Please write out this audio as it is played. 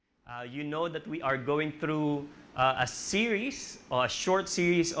You know that we are going through a series, or a short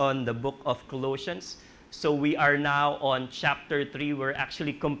series on the Book of Colossians. So we are now on chapter 3. We're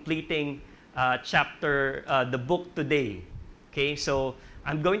actually completing the book today. Okay, so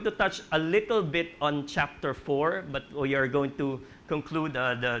I'm going to touch a little bit on chapter 4, but we are going to conclude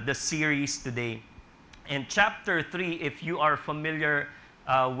the series today. And chapter 3, if you are familiar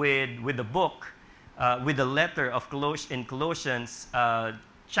with the book, with the letter of Colossians,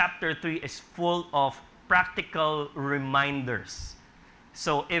 chapter 3 is full of practical reminders.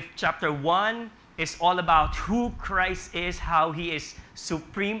 So if chapter 1 is all about who Christ is, how he is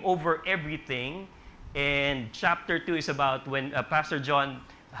supreme over everything, and chapter 2 is about when Pastor John,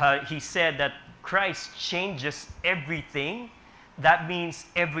 he said that Christ changes everything. That means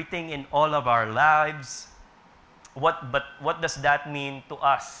everything in all of our lives. But what does that mean to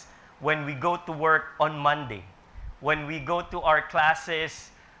us when we go to work on Monday? When we go to our classes,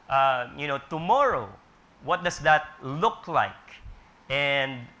 tomorrow, what does that look like?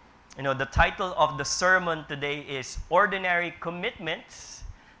 And the title of the sermon today is Ordinary Commitments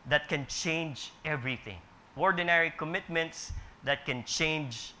That Can Change Everything. Ordinary commitments that can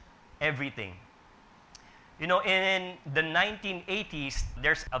change everything. In the 1980s,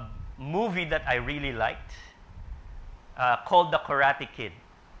 there's a movie that I really liked called The Karate Kid.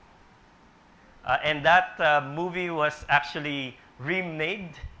 And that movie was actually remade.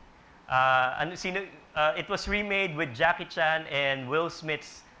 It was remade with Jackie Chan and Will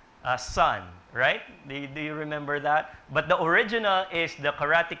Smith's son, right? Do you remember that? But the original is The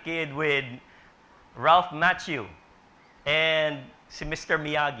Karate Kid with Ralph Macchio and Mr.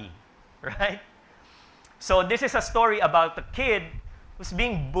 Miyagi, right? So this is a story about a kid who's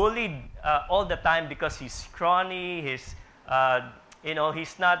being bullied all the time because he's scrawny, he's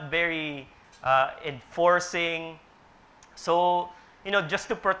not very enforcing. So, just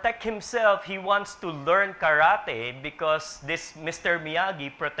to protect himself, he wants to learn karate because this Mr.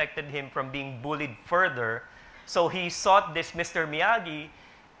 Miyagi protected him from being bullied further. So he sought this Mr. Miyagi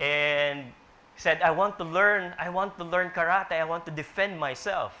and said, I want to learn karate, I want to defend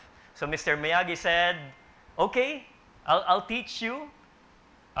myself. So Mr. Miyagi said, okay, I'll teach you,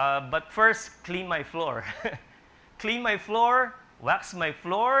 but first clean my floor. Clean my floor, wax my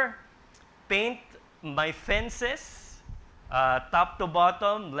floor, paint my fences, top to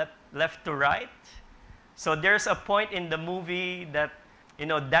bottom, left to right. So there's a point in the movie that,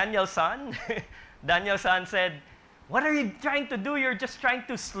 Daniel San said, what are you trying to do? You're just trying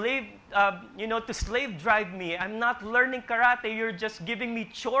to slave drive me. I'm not learning karate. You're just giving me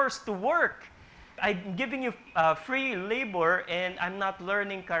chores to work. I'm giving you free labor and I'm not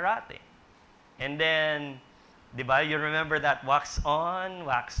learning karate. And then, you remember that wax on,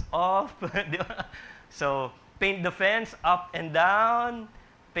 wax off. So, paint the fence up and down,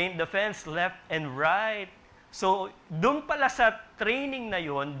 paint the fence left and right. So, dun pala sa training na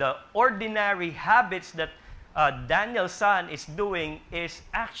yun, the ordinary habits that Daniel San is doing is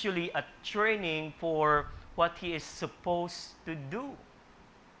actually a training for what he is supposed to do.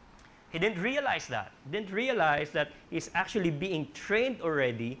 He didn't realize that. He's actually being trained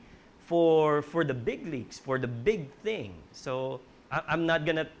already for the big leagues, for the big thing. So I'm not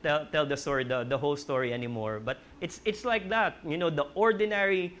gonna tell the story, the whole story anymore. But it's like that. The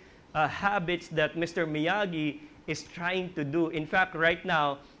ordinary habits that Mr. Miyagi is trying to do. In fact, right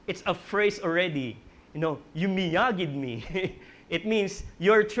now it's a phrase already. You Miyagi'd me. It means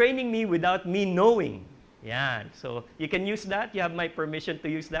you're training me without me knowing. Yeah. So you can use that. You have my permission to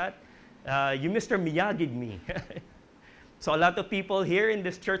use that. You Mr. Miyagi'd me. So a lot of people here in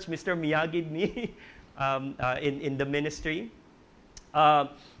this church, Mr. Miyagi'd me in the ministry.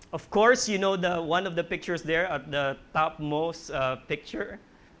 Of course, one of the pictures there at the topmost picture,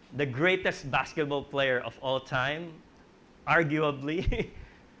 the greatest basketball player of all time, arguably.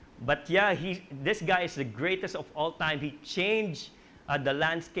 But yeah, this guy is the greatest of all time. He changed the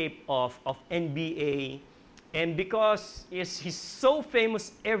landscape of NBA. And because he's so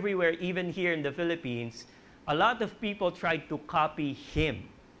famous everywhere, even here in the Philippines, a lot of people tried to copy him.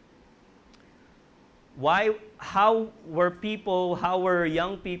 How were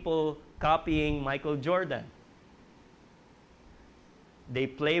young people copying Michael Jordan? They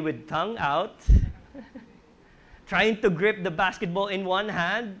play with tongue out, trying to grip the basketball in one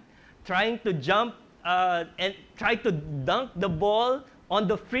hand, trying to jump and try to dunk the ball on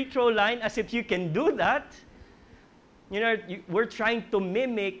the free throw line as if you can do that. We're trying to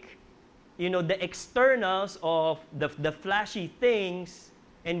mimic, the externals of the flashy things,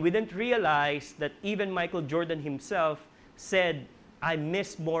 and we didn't realize that even Michael Jordan himself said, I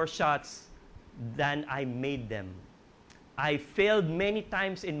missed more shots than I made them. I failed many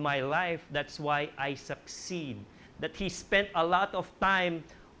times in my life. That's why I succeed. That he spent a lot of time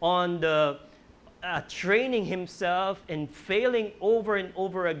on the training himself and failing over and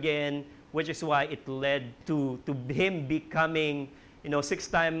over again, which is why it led to him becoming,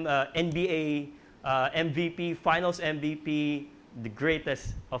 6-time NBA MVP, Finals MVP, the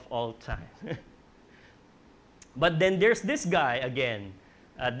greatest of all time. But then there's this guy again.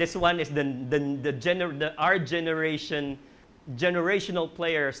 This one is our generational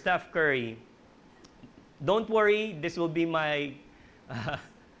player, Steph Curry. Don't worry, this will be my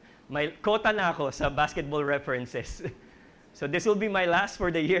my quota na ako sa basketball references. So this will be my last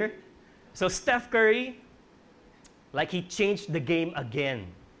for the year. So Steph Curry, like he changed the game again.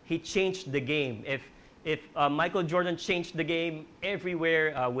 He changed the game. If Michael Jordan changed the game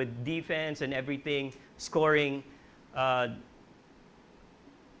everywhere with defense and everything, scoring,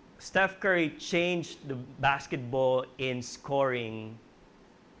 Steph Curry changed the basketball in scoring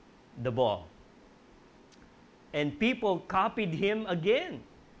the ball. And people copied him again.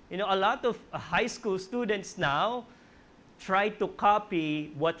 A lot of high school students now try to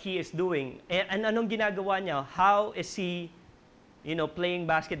copy what he is doing. And anong ginagawa niya? How is he, playing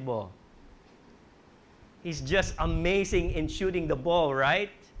basketball? He's just amazing in shooting the ball, right?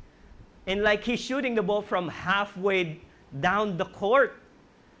 And like he's shooting the ball from halfway down the court.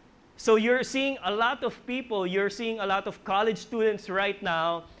 So you're seeing a lot of people, you're seeing a lot of college students right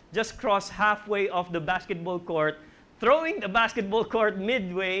now just cross halfway off the basketball court, throwing the basketball court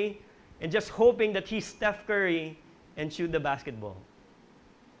midway, and just hoping that he's Steph Curry and shoot the basketball.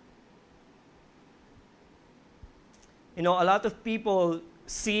 A lot of people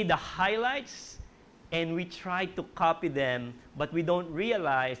see the highlights and we try to copy them, but we don't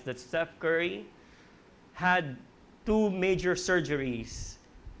realize that Steph Curry had 2 major surgeries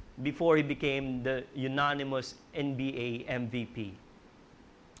before he became the unanimous NBA MVP.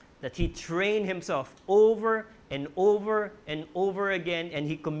 That he trained himself over and over and over again, and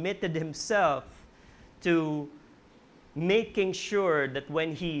he committed himself to making sure that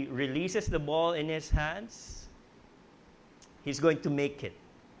when he releases the ball in his hands, he's going to make it.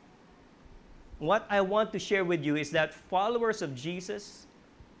 What I want to share with you is that followers of Jesus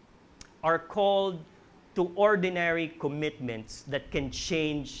are called to ordinary commitments that can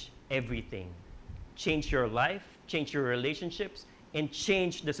change everything. Change your life, change your relationships, and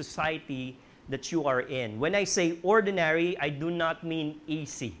change the society that you are in. When I say ordinary, I do not mean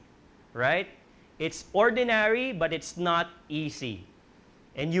easy, right? It's ordinary, but it's not easy.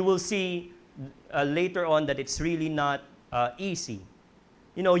 And you will see later on that it's really not easy.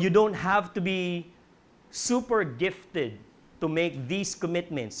 You don't have to be super gifted to make these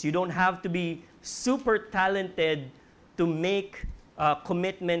commitments. You don't have to be super talented to make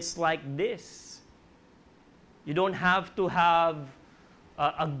commitments like this. You don't have to have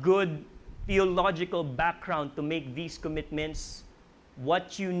a good theological background to make these commitments.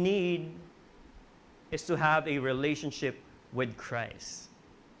 What you need is to have a relationship with Christ.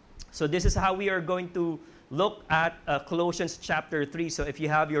 So this is how we are going to look at Colossians chapter 3. So if you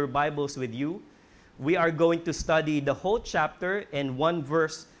have your Bibles with you, we are going to study the whole chapter and one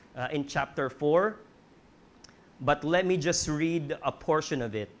verse in chapter 4. But let me just read a portion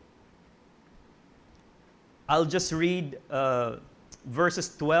of it. I'll just read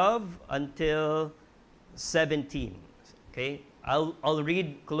verses 12 until 17. Okay? I'll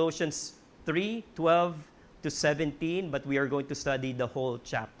read Colossians 3, 12 to 17, but we are going to study the whole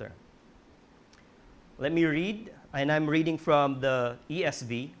chapter. Let me read, and I'm reading from the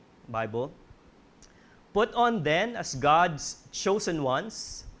ESV Bible. Put on then as God's chosen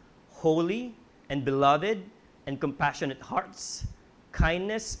ones, holy and beloved and compassionate hearts,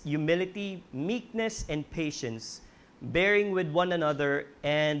 kindness, humility, meekness, and patience, bearing with one another,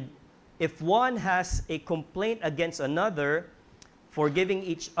 and if one has a complaint against another, forgiving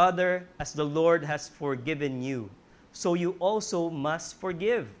each other as the Lord has forgiven you. So you also must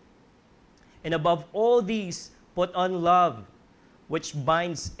forgive. And above all these, put on love, which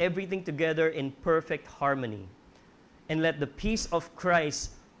binds everything together in perfect harmony. And let the peace of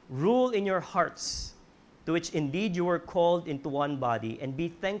Christ rule in your hearts, to which indeed you were called into one body, and be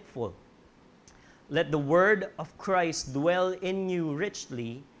thankful. Let the word of Christ dwell in you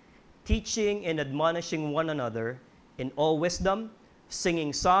richly, teaching and admonishing one another in all wisdom,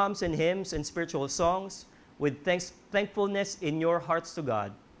 singing psalms and hymns and spiritual songs, with thankfulness in your hearts to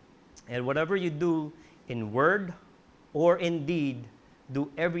God. And whatever you do in word or in deed, do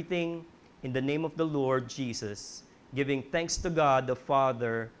everything in the name of the Lord Jesus, giving thanks to God the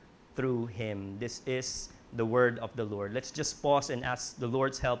Father through him. This is the word of the Lord. Let's just pause and ask the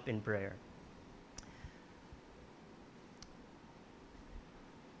Lord's help in prayer.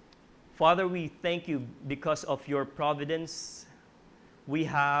 Father, we thank you because of your providence. We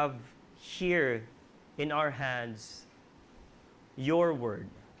have here in our hands your word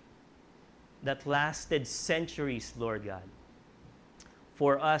that lasted centuries, Lord God,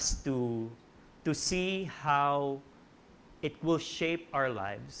 for us to see how it will shape our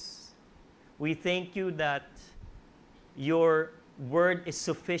lives. We thank you that your word is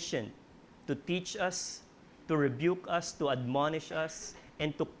sufficient to teach us, to rebuke us, to admonish us,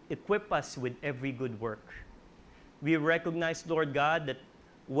 and to equip us with every good work. We recognize, Lord God, that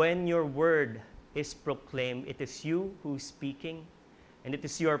when your word is proclaimed, it is you who is speaking, and it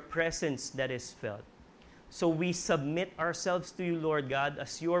is your presence that is felt. So we submit ourselves to you, Lord God,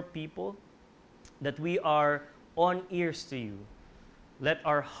 as your people, that we are on ears to you. Let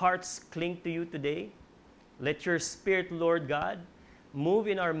our hearts cling to you today. Let your Spirit, Lord God, move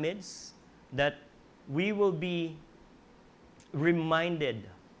in our midst, that we will be reminded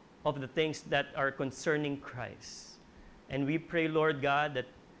of the things that are concerning Christ. And we pray, Lord God, that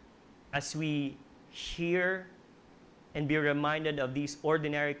as we hear and be reminded of these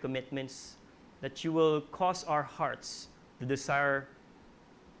ordinary commitments, that you will cause our hearts to desire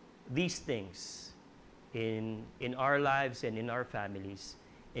these things in our lives and in our families.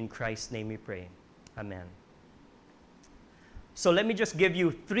 In Christ's name we pray. Amen. So let me just give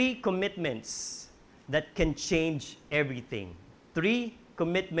you 3 commitments that can change everything. 3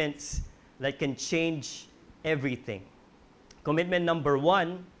 commitments that can change everything. Commitment number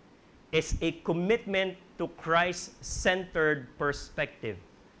 1 is a commitment to Christ-centered perspective.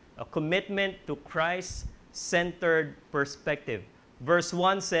 A commitment to Christ-centered perspective. Verse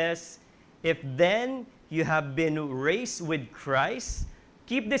 1 says, if then you have been raised with Christ,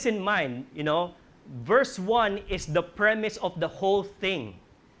 keep this in mind, verse 1 is the premise of the whole thing.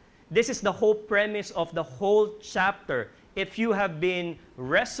 This is the whole premise of the whole chapter. If you have been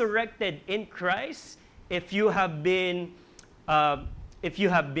resurrected in Christ, if you have been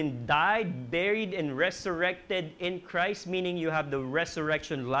died, buried, and resurrected in Christ, meaning you have the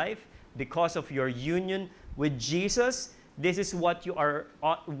resurrection life because of your union with Jesus, this is what you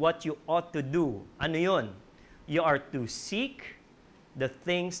ought to do. Ano yun? You are to seek the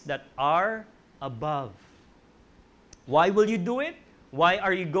things that are above. Why will you do it? Why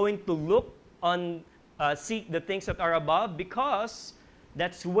are you going to look on, seek the things that are above? Because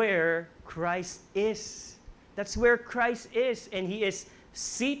that's where Christ is. That's where Christ is, and He is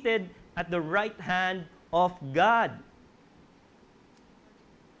seated at the right hand of God.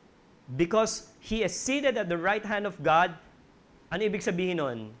 Because He is seated at the right hand of God, ano ibig sabihin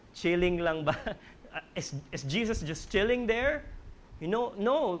nun? Chilling lang ba? Is Jesus just chilling there?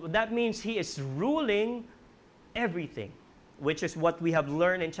 No, that means He is ruling everything, which is what we have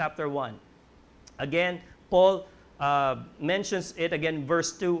learned in chapter 1. Again, Paul mentions it again,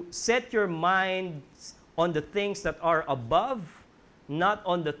 verse 2, set your minds on the things that are above, not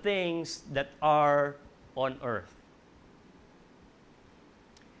on the things that are on earth.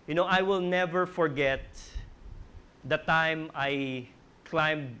 I will never forget the time I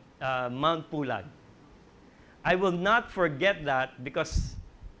climbed Mount Pulag. I will not forget that because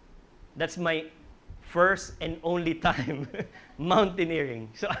that's my first and only time mountaineering.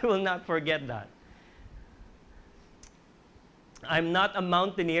 So I will not forget that. I'm not a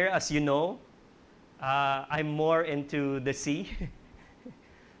mountaineer, as you know. I'm more into the sea.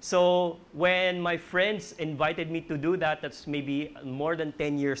 So when my friends invited me to do that, that's maybe more than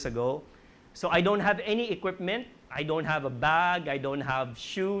 10 years ago. So I don't have any equipment. I don't have a bag. I don't have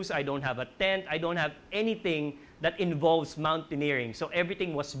shoes. I don't have a tent. I don't have anything that involves mountaineering. So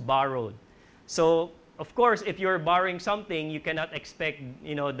everything was borrowed. So of course, if you're borrowing something, you cannot expect,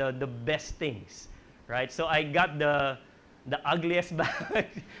 the best things, right? So I got the ugliest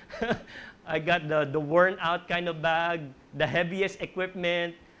bag. I got the worn out kind of bag, the heaviest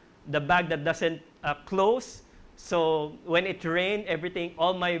equipment, the bag that doesn't close. So when it rained,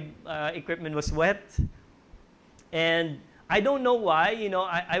 all my equipment was wet. And I don't know why,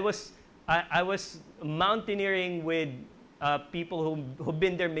 I was mountaineering with people who've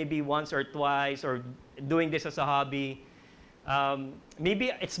been there maybe once or twice, or doing this as a hobby.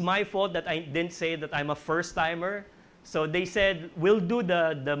 Maybe it's my fault that I didn't say that I'm a first timer. So they said, we'll do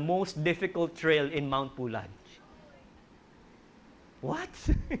the most difficult trail in Mount Pulag. What?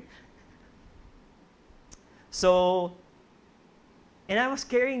 So, and I was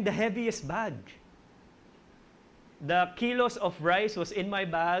carrying the heaviest bag. The kilos of rice was in my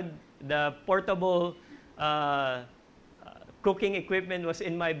bag. The portable cooking equipment was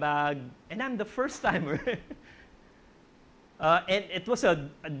in my bag. And I'm the first timer. And it was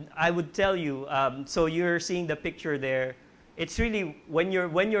I would tell you, so you're seeing the picture there. It's really, when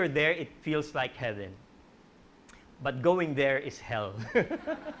you're there, it feels like heaven. But going there is hell.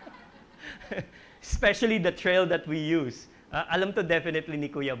 Especially the trail that we use. Alam to definitely ni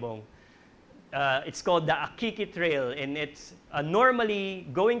Kuya Bong. It's called the Akiki Trail, and it's normally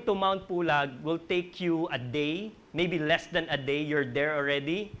going to Mount Pulag will take you a day, maybe less than a day. You're there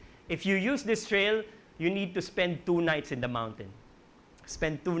already. If you use this trail, you need to spend 2 nights in the mountain.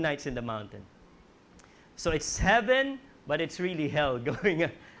 Spend 2 nights in the mountain. So it's heaven, but it's really hell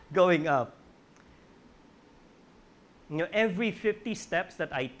going up. You know, every 50 steps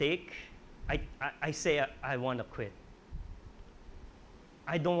that I take, I say I want to quit.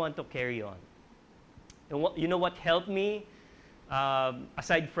 I don't want to carry on. And you know what helped me,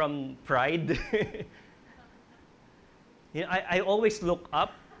 aside from pride? You know, I always look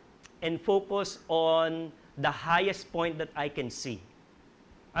up and focus on the highest point that I can see.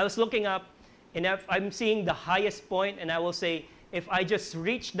 I was looking up, and if I'm seeing the highest point, and I will say, if I just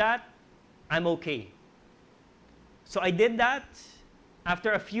reach that, I'm okay. So I did that.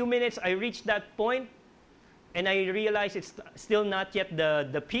 After a few minutes, I reached that point, and I realized it's still not yet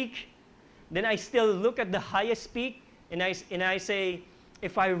the peak. Then I still look at the highest peak, and I say,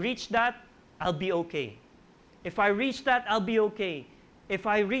 if I reach that, I'll be okay. If I reach that, I'll be okay. If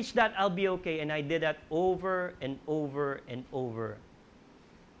I reach that, I'll be okay. And I did that over and over and over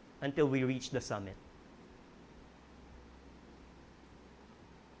until we reached the summit.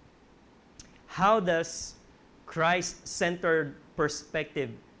 How does Christ-centered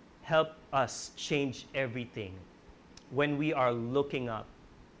perspective help us change everything when we are looking up?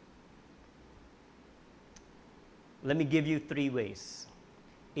 Let me give you 3 ways.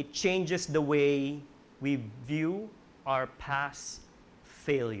 It changes the way we view our past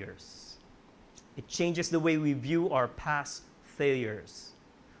failures. It changes the way we view our past failures.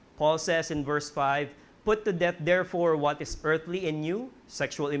 Paul says in verse 5, "Put to death, therefore, what is earthly in you,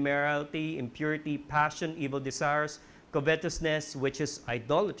 sexual immorality, impurity, passion, evil desires, covetousness, which is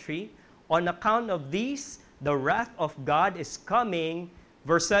idolatry. On account of these, the wrath of God is coming."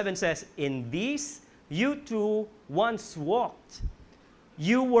 Verse 7 says, "In these you too once walked.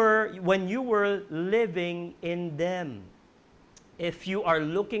 When you were living in them." If you are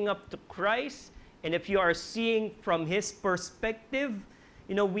looking up to Christ, and if you are seeing from His perspective,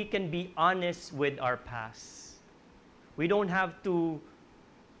 you know, we can be honest with our past. We don't have to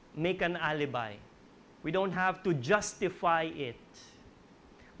make an alibi. We don't have to justify it.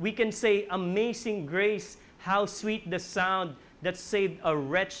 We can say, "Amazing grace, how sweet the sound that saved a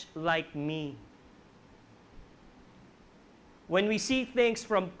wretch like me." When we see things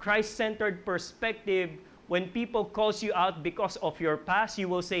from Christ-centered perspective, when people calls you out because of your past, you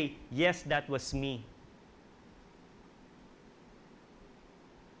will say, "Yes, that was me."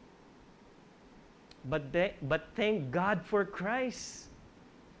 But thank God for Christ.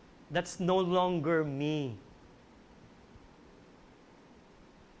 That's no longer me.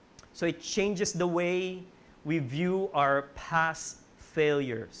 So it changes the way we view our past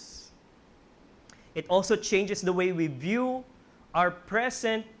failures. It also changes the way we view our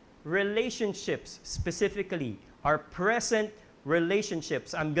present relationships, specifically our present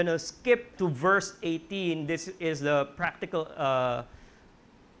relationships. I'm going to skip to verse 18. This is the practical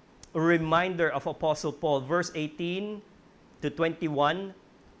reminder of Apostle Paul. Verse 18 to 21.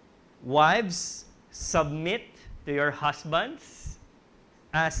 "Wives, submit to your husbands,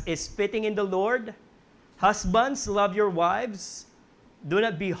 as is fitting in the Lord. Husbands, love your wives. Do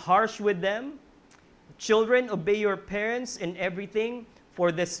not be harsh with them. Children, obey your parents in everything, for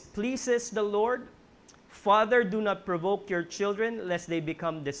this pleases the Lord. Father, do not provoke your children, lest they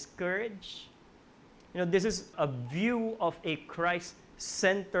become discouraged." You know, this is a view of a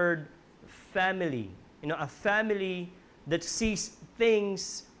Christ-centered family. You know, a family that sees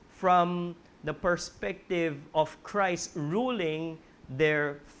things from the perspective of Christ ruling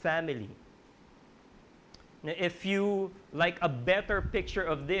their family. Now, if you like a better picture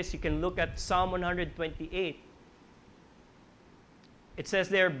of this, you can look at Psalm 128. It says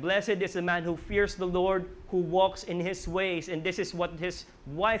there, "Blessed is the man who fears the Lord, who walks in His ways." And this is what his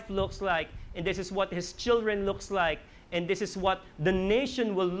wife looks like, and this is what his children looks like, and this is what the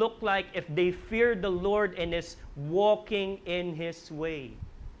nation will look like if they fear the Lord and is walking in His way.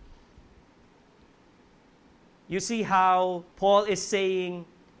 You see how Paul is saying,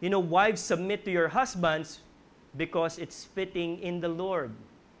 you know, wives, submit to your husbands because it's fitting in the Lord.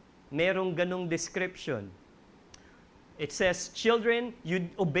 Merong ganong description. It says, "Children,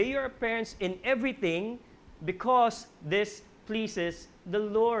 you obey your parents in everything because this pleases the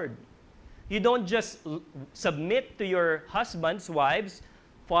Lord." You don't just submit to your husbands, wives.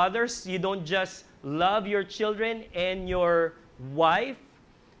 Fathers, you don't just love your children and your wife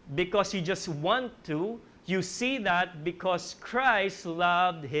because you just want to. You see that because Christ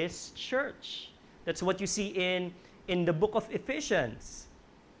loved His church. That's what you see in the book of Ephesians.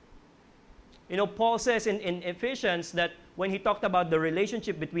 Paul says in Ephesians that when he talked about the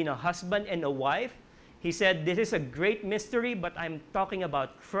relationship between a husband and a wife, he said, this is a great mystery, but I'm talking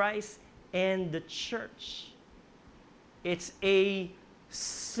about Christ and the church. It's a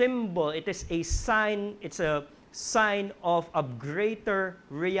symbol. It is a sign. It's a sign of a greater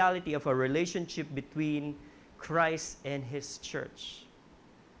reality of a relationship between Christ and His church.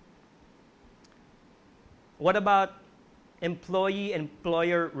 What about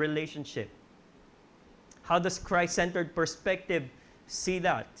employee-employer relationship? How does Christ-centered perspective see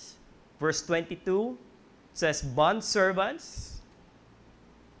that? Verse 22 says, bondservants,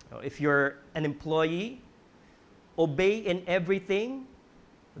 if you're an employee, obey in everything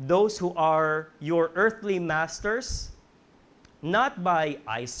those who are your earthly masters, not by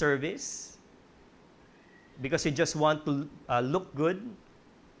eye service, because you just want to look good,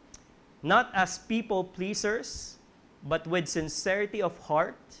 not as people pleasers, but with sincerity of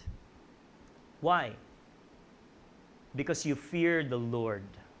heart. Why? Because you fear the Lord.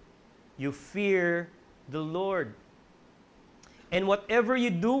 You fear the Lord. And whatever you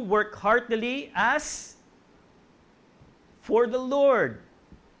do, work heartily as for the Lord,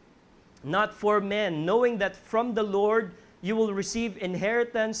 not for men, knowing that from the Lord you will receive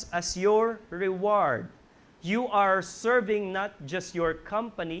inheritance as your reward. You are serving not just your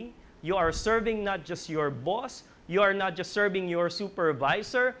company, you are serving not just your boss, you are not just serving your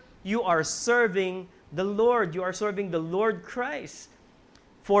supervisor, you are serving the Lord. You are serving the Lord Christ.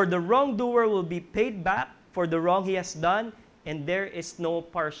 For the wrongdoer will be paid back for the wrong he has done, and there is no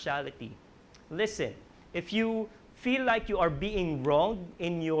partiality. Listen, if you feel like you are being wronged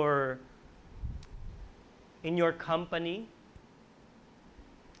in your company,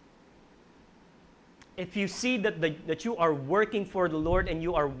 if you see that you are working for the Lord and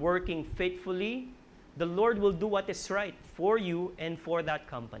you are working faithfully, the Lord will do what is right for you and for that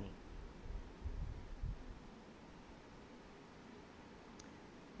company.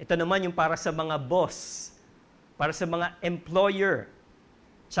 Ito naman yung para sa mga boss, para sa mga employer.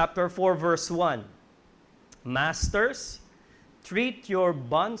 Chapter 4, verse 1. Masters, treat your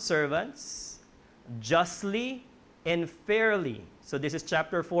bondservants justly and fairly. So this is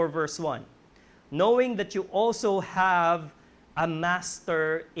chapter 4, verse 1. Knowing that you also have a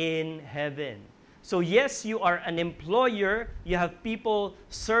master in heaven. So yes, you are an employer, you have people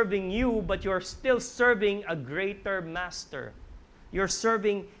serving you, but you're still serving a greater master. You're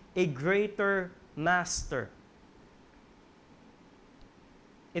serving a greater master.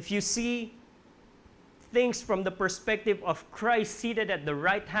 If you see things from the perspective of Christ seated at the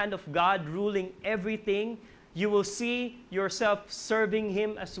right hand of God, ruling everything, you will see yourself serving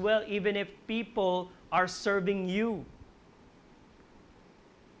Him as well, even if people are serving you.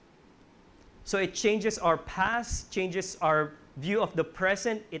 So it changes our past, changes our view of the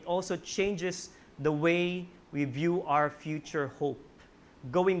present. It also changes the way we view our future hope.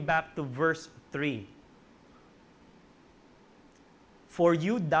 Going back to verse 3. For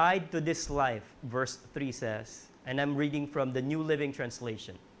you died to this life, verse 3 says, and I'm reading from the New Living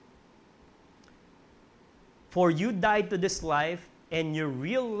Translation. For you died to this life, and your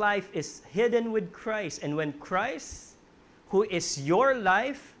real life is hidden with Christ. And when Christ, who is your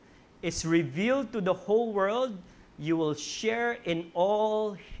life, is revealed to the whole world, you will share in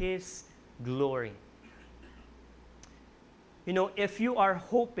all His glory. You know, if you are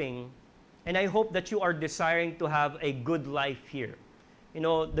hoping, and I hope that you are desiring to have a good life here. You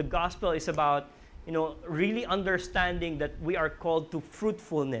know, the gospel is about, really understanding that we are called to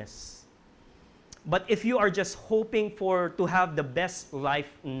fruitfulness. But if you are just hoping to have the best life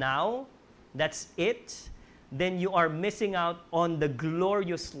now, that's it, then you are missing out on the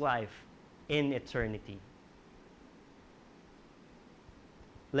glorious life in eternity.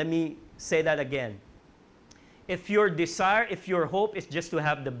 Let me say that again. If your desire, if your hope is just to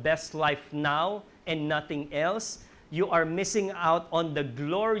have the best life now and nothing else, you are missing out on the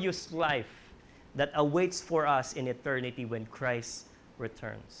glorious life that awaits for us in eternity when Christ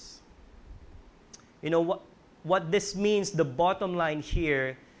returns. You know what this means, the bottom line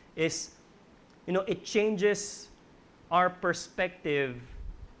here is, it changes our perspective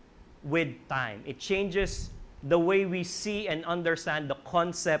with time. It changes the way we see and understand the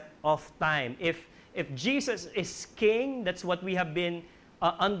concept of time. If Jesus is King, that's what we have been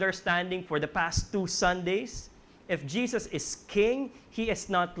understanding for the past 2 Sundays. If Jesus is King, He is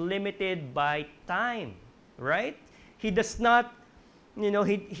not limited by time, right? He does not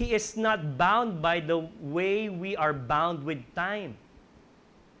He is not bound by the way we are bound with time.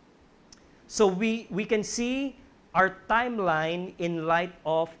 So we can see our timeline in light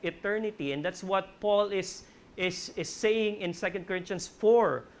of eternity. And that's what Paul is saying in 2 Corinthians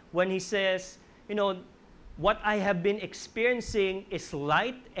 4 when he says, what I have been experiencing is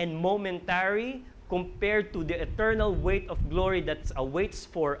light and momentary compared to the eternal weight of glory that awaits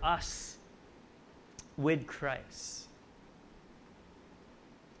for us with Christ.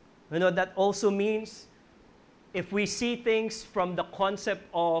 That also means if we see things from the concept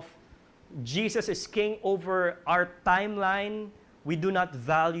of Jesus is king over our timeline, we do not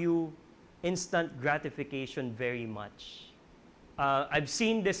value instant gratification very much. I've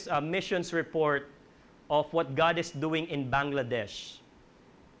seen this missions report of what God is doing in Bangladesh.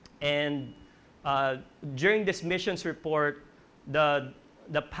 And during this missions report, the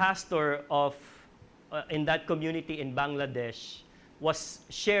pastor of in that community in Bangladesh was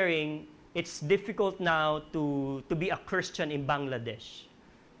sharing it's difficult now to be a Christian in Bangladesh.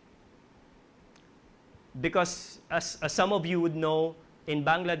 Because as some of you would know, in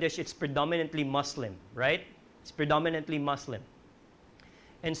Bangladesh it's predominantly Muslim, right? It's predominantly Muslim.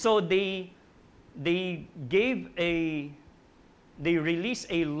 And so they released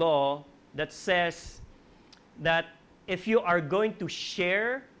a law that says that if you are going to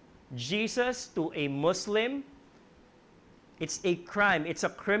share Jesus to a Muslim, it's a crime. It's a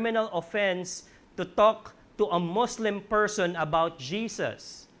criminal offense to talk to a Muslim person about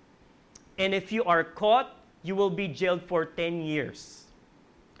Jesus. And if you are caught, you will be jailed for 10 years.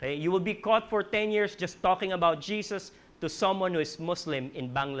 Okay? You will be caught for 10 years just talking about Jesus to someone who is Muslim in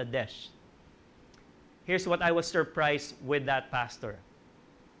Bangladesh. Here's what I was surprised with that pastor.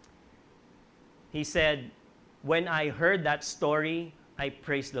 He said, when I heard that story, I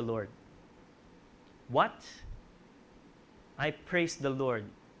praised the Lord. What? I praised the Lord.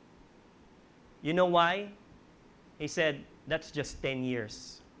 You know why? He said, that's just 10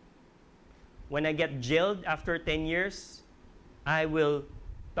 years. When I get jailed after 10 years, I will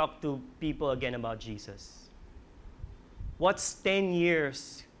talk to people again about Jesus. What's 10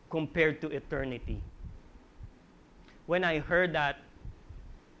 years compared to eternity? When I heard that,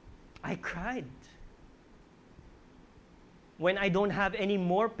 I cried. When I don't have any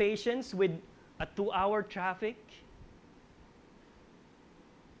more patience with a 2-hour traffic,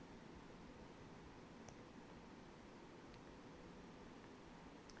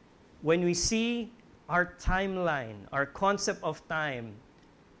 when we see our timeline, our concept of time,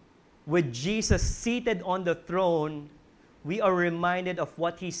 with Jesus seated on the throne, we are reminded of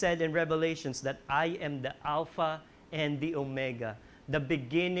what he said in Revelations, that I am the Alpha and the Omega, the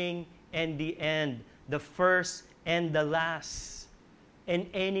beginning and the end, the first and the last, and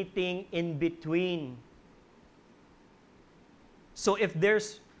anything in between. So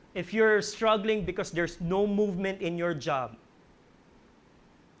if you're struggling because there's no movement in your job,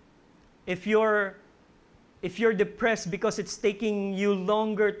 if you're depressed because it's taking you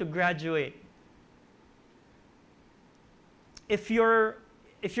longer to graduate, if you're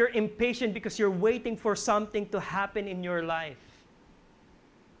impatient because you're waiting for something to happen in your life,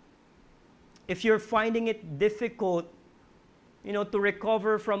 if you're finding it difficult, to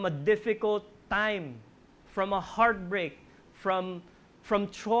recover from a difficult time, from a heartbreak, from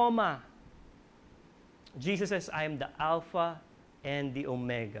trauma, Jesus says, I am the Alpha and the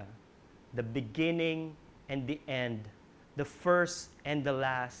Omega, the beginning and the end, the first and the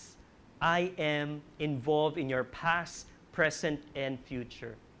last. I am involved in your past, present, and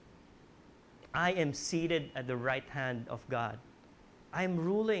future. I am seated at the right hand of God. I am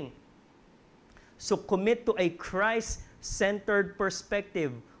ruling. So commit to a Christ-centered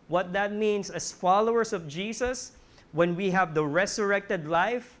perspective. What that means as followers of Jesus, when we have the resurrected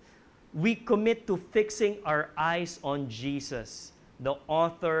life, we commit to fixing our eyes on Jesus, the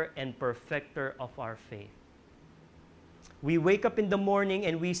author and perfecter of our faith. We wake up in the morning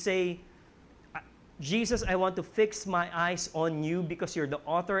and we say, Jesus, I want to fix my eyes on you because you're the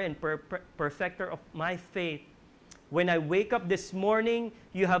author and perfecter of my faith. When I wake up this morning,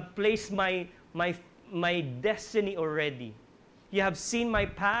 you have placed my destiny already. You have seen my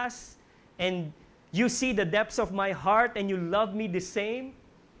past and you see the depths of my heart and you love me the same.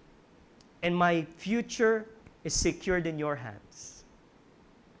 And my future is secured in your hands.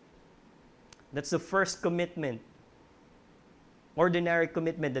 That's the first commitment. Ordinary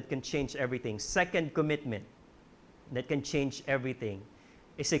commitment that can change everything. Second commitment that can change everything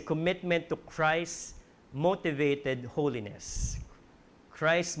is a commitment to Christ-motivated holiness.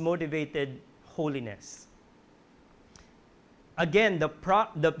 Christ-motivated holiness. Again,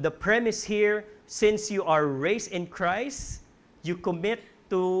 the premise here, since you are raised in Christ, you commit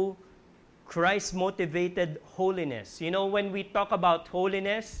to Christ-motivated holiness. You know, when we talk about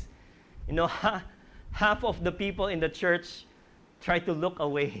holiness, you know, half of the people in the church try to look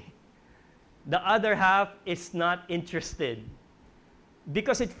away. The other half is not interested.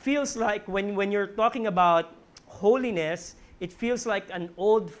 Because it feels like when you're talking about holiness, it feels like an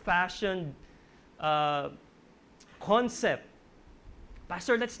old-fashioned concept.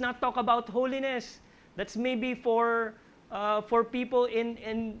 Pastor, let's not talk about holiness. That's maybe for people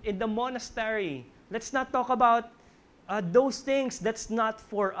in the monastery. Let's not talk about those things. That's not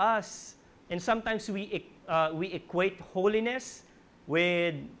for us. And sometimes we equate holiness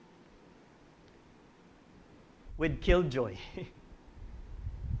with killjoy.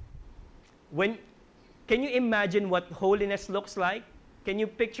 Can you imagine what holiness looks like? Can you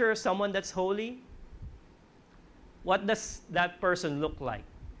picture someone that's holy? What does that person look like?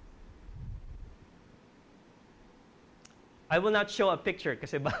 I will not show a picture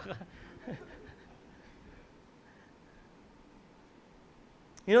kasi baka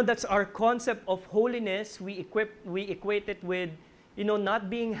you know, that's our concept of holiness. We equate it with, you know, not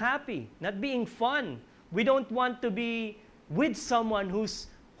being happy, not being fun. We don't want to be with someone who's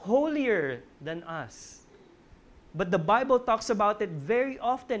holier than us. But the Bible talks about it very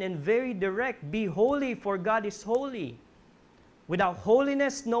often and very direct. Be holy, for God is holy. Without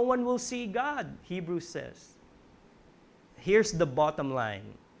holiness, no one will see God, Hebrews says. Here's the bottom line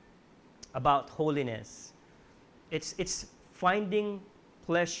about holiness. It's finding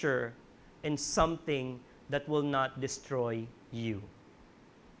pleasure in something that will not destroy you.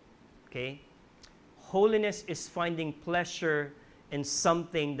 Okay? Holiness is finding pleasure in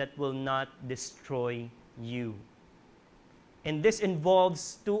something that will not destroy you. And this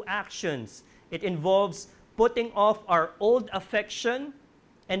involves two actions. It involves putting off our old affection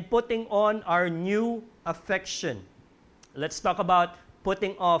and putting on our new affection. Let's talk about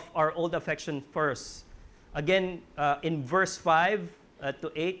putting off our old affection first. Again, in verse 5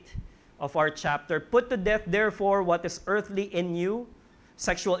 to 8 of our chapter, put to death, therefore, what is earthly in you,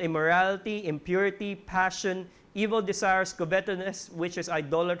 sexual immorality, impurity, passion, evil desires, covetousness, which is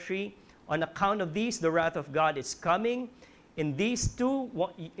idolatry. On account of these, the wrath of God is coming. In these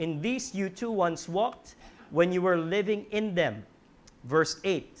you too once walked when you were living in them. Verse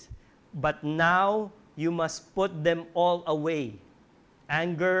 8, but now you must put them all away.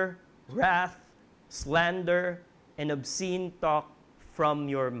 Anger, wrath, slander, and obscene talk from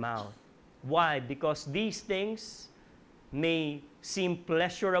your mouth. Why? Because these things may seem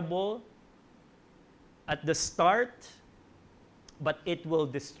pleasurable at the start, but it will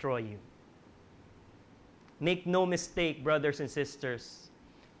destroy you. Make no mistake, brothers and sisters.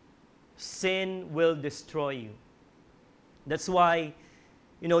 Sin will destroy you. That's why,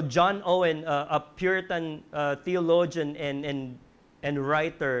 you know, John Owen, a Puritan theologian and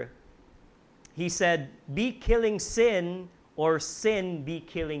writer, he said, be killing sin or sin be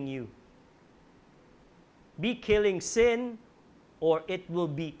killing you. Be killing sin or it will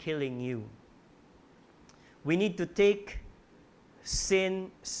be killing you. We need to take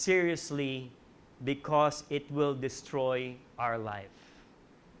sin seriously because it will destroy our life.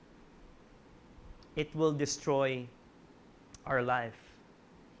 It will destroy our life.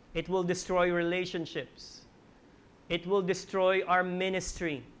 It will destroy relationships. It will destroy our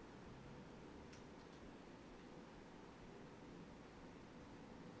ministry.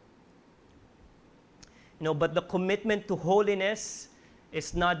 You know, but the commitment to holiness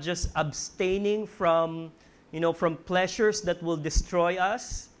is not just abstaining from, you know, from pleasures that will destroy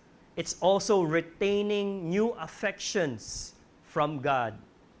us. It's also retaining new affections from God.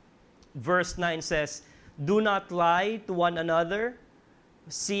 Verse 9 says, do not lie to one another,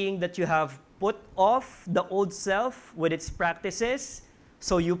 seeing that you have put off the old self with its practices.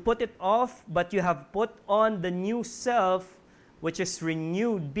 So you put it off, but you have put on the new self, which is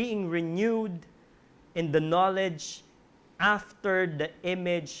renewed, being renewed in the knowledge after the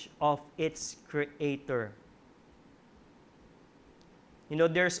image of its creator. You know,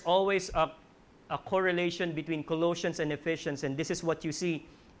 there's always a correlation between Colossians and Ephesians, and this is what you see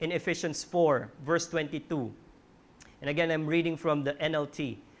in Ephesians 4, verse 22. And again, I'm reading from the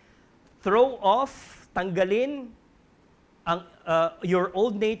NLT. Throw off, tanggalin, your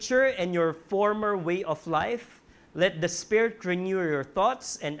old nature and your former way of life. Let the Spirit renew your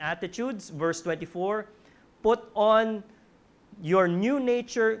thoughts and attitudes. Verse 24. Put on your new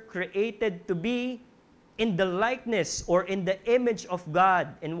nature, created to be in the likeness or in the image of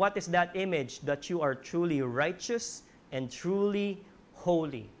God. And what is that image? That you are truly righteous and truly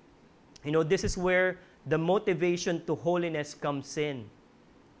holy. You know, this is where the motivation to holiness comes in.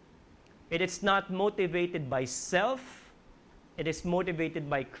 It is not motivated by self. it is motivated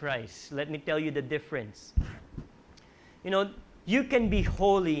by Christ. Let me tell you the difference. You can be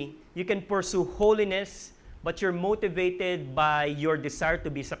holy, you can pursue holiness, but you're motivated by your desire to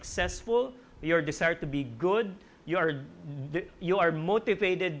be successful, your desire to be good. You are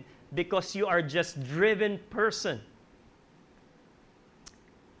motivated because you are just driven person.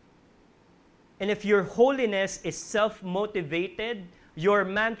 And if your holiness is self-motivated, your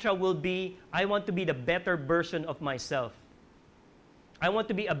mantra will be, I want to be the better version of myself. I want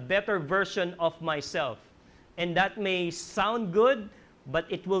to be a better version of myself. And that may sound good, but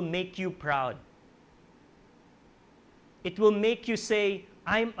it will make you proud. It will make you say,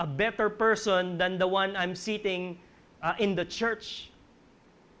 I'm a better person than the one I'm sitting in the church.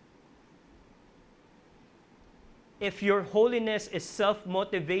 If your holiness is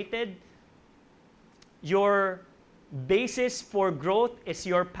self-motivated, your basis for growth is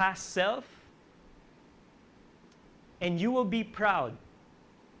your past self, and you will be proud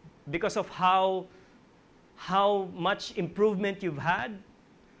because of how much improvement you've had,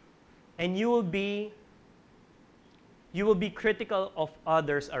 and you will be critical of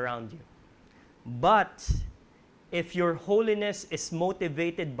others around you. But if your holiness is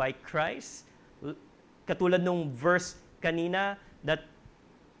motivated by Christ, katulad nung verse kanina, that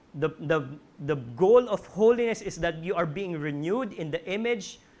the goal of holiness is that you are being renewed in the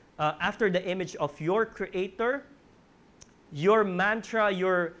image, after the image of your Creator. Your mantra,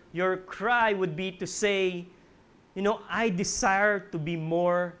 your cry would be to say, I desire to be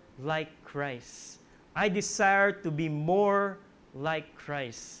more like Christ. I desire to be more like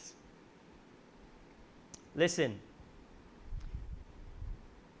Christ. Listen,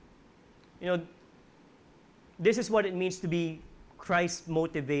 this is what it means to be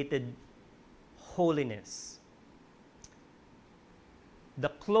Christ-motivated holiness. The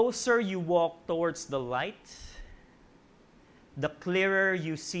closer you walk towards the light, the clearer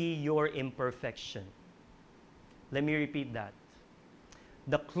you see your imperfection. Let me repeat that.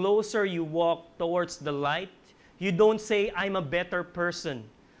 The closer you walk towards the light, you don't say, I'm a better person.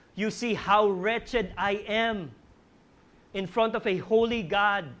 You see how wretched I am in front of a holy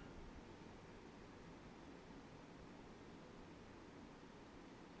God.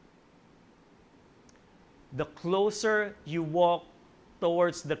 The closer you walk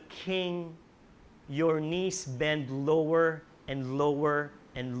towards the King, your knees bend lower and lower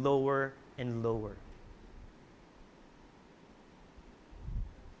and lower and lower.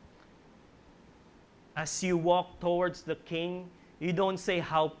 As you walk towards the King, you don't say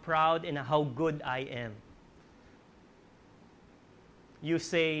how proud and how good I am. You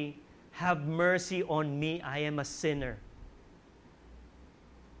say, have mercy on me, I am a sinner.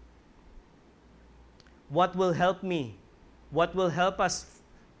 What will help me? What will help us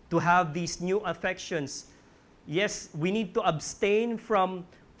to have these new affections? Yes, we need to abstain from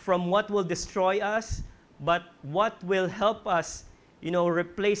what will destroy us, but what will help us,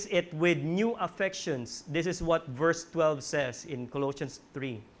 replace it with new affections? This is what verse 12 says in Colossians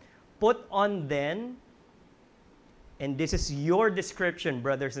 3. Put on then, and this is your description,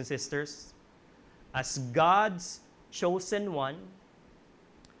 brothers and sisters, as God's chosen one,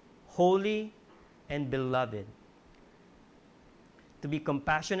 holy and beloved, to be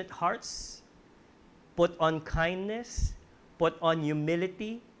compassionate hearts, put on kindness, put on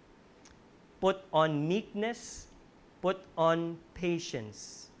humility, put on meekness, put on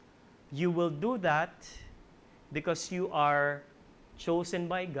patience. You will do that because you are chosen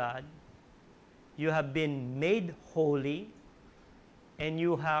by God, you have been made holy, and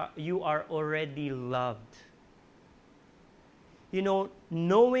you are already loved.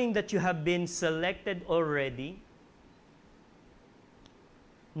 Knowing that you have been selected already,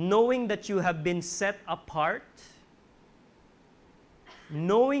 knowing that you have been set apart,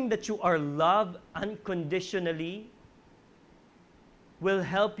 knowing that you are loved unconditionally, will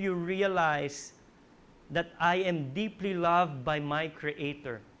help you realize that I am deeply loved by my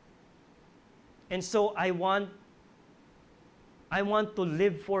Creator. And so I want to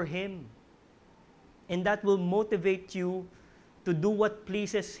live for Him. And that will motivate you to do what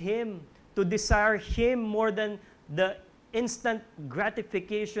pleases Him, to desire Him more than the instant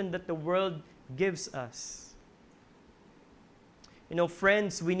gratification that the world gives us.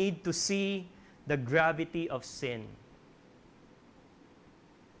 Friends, we need to see the gravity of sin.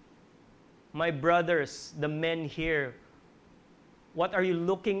 My brothers, the men here, what are you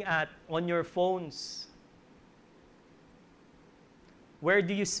looking at on your phones? Where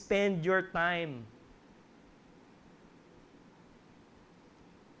do you spend your time?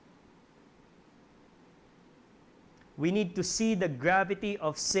 We need to see the gravity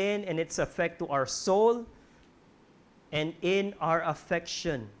of sin and its effect to our soul, and in our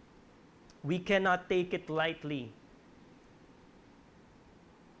affection. We cannot take it lightly.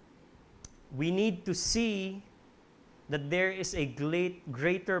 We need to see that there is a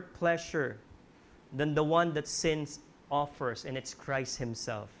greater pleasure than the one that sin offers, and it's Christ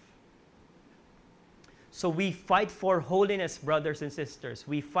Himself. So we fight for holiness, brothers and sisters.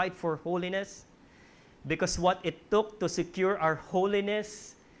 We fight for holiness because what it took to secure our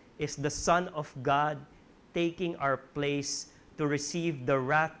holiness is the Son of God taking our place to receive the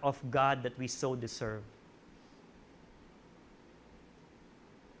wrath of God that we so deserve.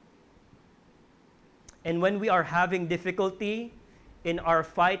 And when we are having difficulty in our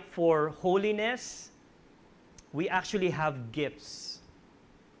fight for holiness, we actually have gifts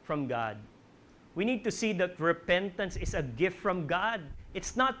from God. We need to see that repentance is a gift from God.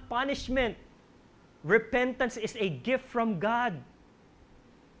 It's not punishment. Repentance is a gift from God.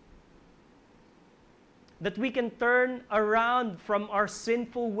 That we can turn around from our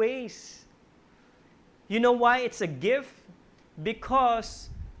sinful ways. You know why it's a gift? Because,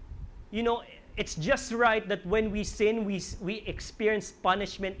 it's just right that when we sin, we experience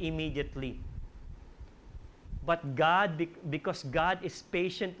punishment immediately. But God, because God is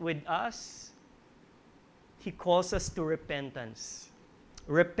patient with us, He calls us to repentance.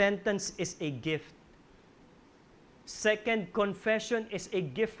 Repentance is a gift. Second, confession is a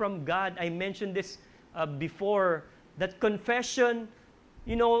gift from God. I mentioned this before, that confession,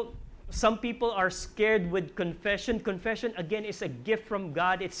 some people are scared with confession. Confession, again, is a gift from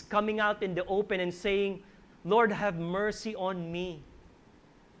God. It's coming out in the open and saying, Lord, have mercy on me.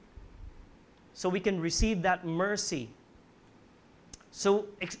 So we can receive that mercy. So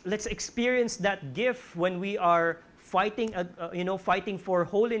let's experience that gift when we are fighting for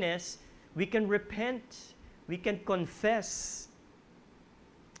holiness. We can repent. We can confess.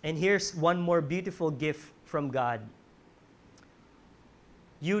 And here's one more beautiful gift from God.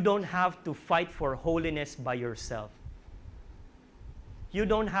 You don't have to fight for holiness by yourself. You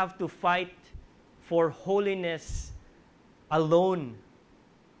don't have to fight for holiness alone,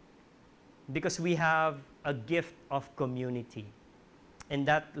 because we have a gift of community. And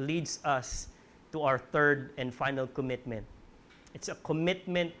that leads us to our third and final commitment. It's a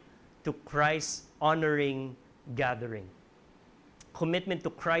commitment to Christ-honoring gathering. Commitment to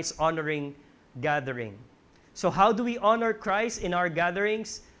Christ-honoring gathering. So how do we honor Christ in our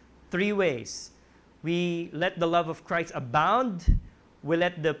gatherings? 3 ways. We let the love of Christ abound, we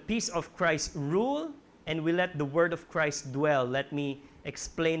let the peace of Christ rule, and we let the word of Christ dwell. Let me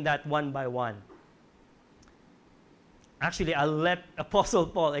explain that one by one. Actually, I'll let Apostle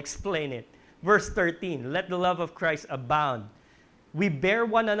Paul explain it. Verse 13, let the love of Christ abound. We bear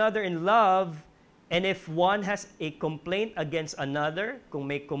one another in love, and if one has a complaint against another, kung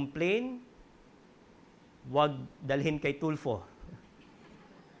may complaint, wag dalhin kay Tulfo.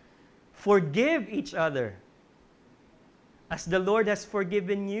 Forgive each other, as the Lord has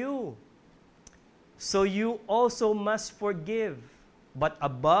forgiven you. So you also must forgive. But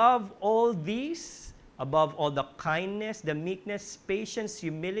above all these, above all the kindness, the meekness, patience,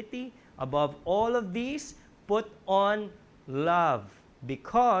 humility, above all of these, put on love,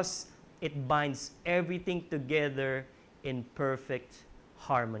 because it binds everything together in perfect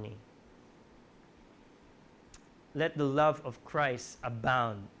harmony. Let the love of Christ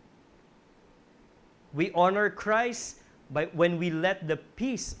abound. We honor Christ when we let the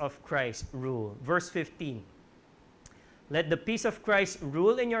peace of Christ rule. Verse 15. Let the peace of Christ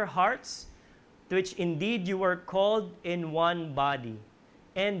rule in your hearts, to which indeed you were called in one body,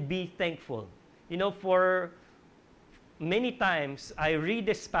 and be thankful. For many times I read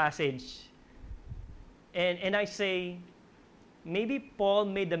this passage and I say, maybe Paul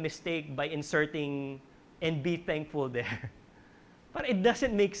made a mistake by inserting and be thankful there. But it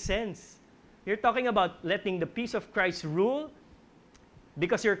doesn't make sense. You're talking about letting the peace of Christ rule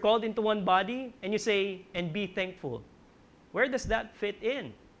because you're called into one body, and you say, and be thankful. Where does that fit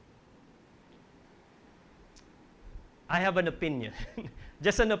in? I have an opinion.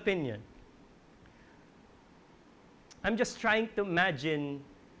 Just an opinion. I'm just trying to imagine,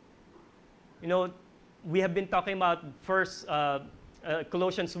 we have been talking about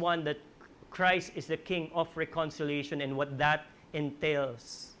Colossians 1, that Christ is the King of reconciliation and what that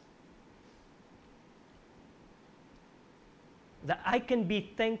entails. That I can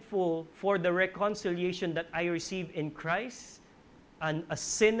be thankful for the reconciliation that I receive in Christ, and a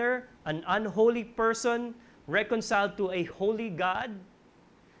sinner, an unholy person, reconciled to a holy God.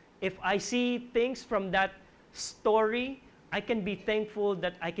 If I see things from that story, I can be thankful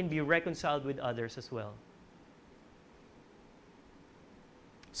that I can be reconciled with others as well.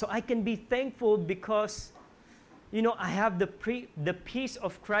 So I can be thankful because I have the peace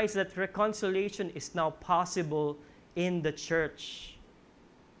of Christ, that reconciliation is now possible in the church.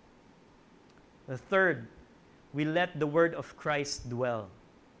 The third, we let the word of Christ dwell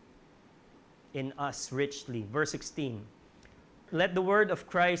in us richly. Verse 16. Let the word of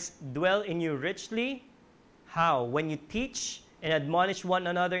Christ dwell in you richly. How? When you teach and admonish one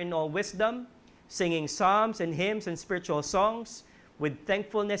another in all wisdom, singing psalms and hymns and spiritual songs with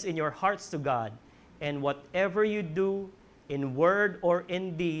thankfulness in your hearts to God. And whatever you do in word or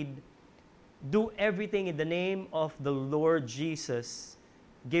in deed, do everything in the name of the Lord Jesus,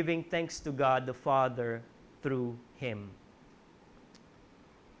 giving thanks to God the Father through Him.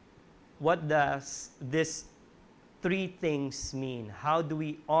 What does this three things mean? How do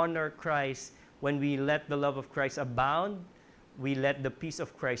we honor Christ when we let the love of Christ abound? We let the peace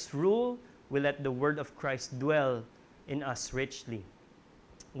of Christ rule. We let the word of Christ dwell in us richly.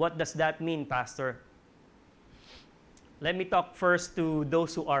 What does that mean, Pastor? Let me talk first to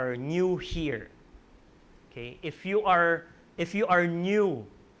those who are new here. Okay, if you are new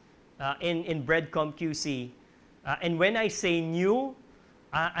in Breadcom QC, and when I say new,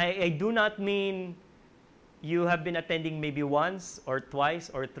 I do not mean you have been attending maybe once or twice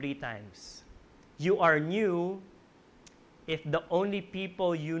or 3 times. You are new if the only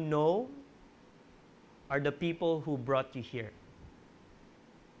people you know are the people who brought you here.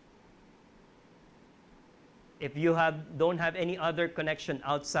 If you don't have any other connection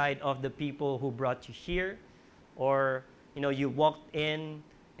outside of the people who brought you here, or you walked in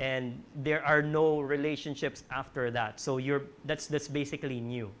and there are no relationships after that, so that's basically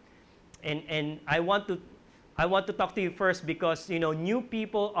new. And I want to talk to you first because new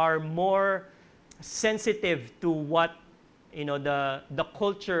people are more sensitive to what the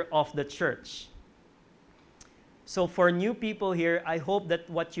culture of the church. So for new people here, I hope that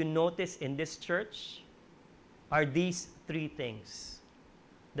what you notice in this church are these 3 things.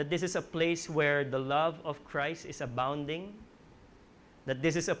 That this is a place where the love of Christ is abounding. That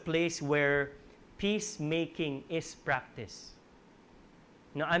this is a place where peacemaking is practiced.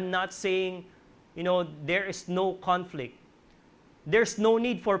 I'm not saying, there is no conflict. There's no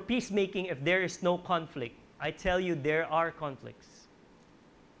need for peacemaking if there is no conflict. I tell you, there are conflicts.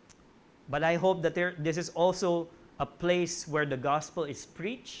 But I hope that this is also a place where the gospel is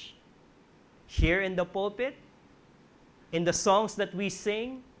preached, here in the pulpit, in the songs that we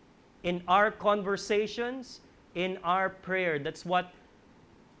sing, in our conversations, in our prayer. That's what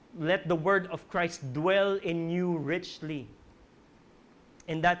let the word of Christ dwell in you richly.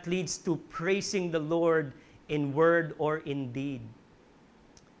 And that leads to praising the Lord in word or in deed.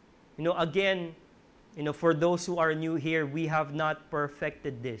 Again, for those who are new here, we have not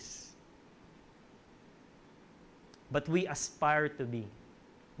perfected this. But we aspire to be.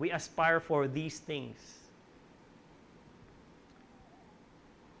 We aspire for these things.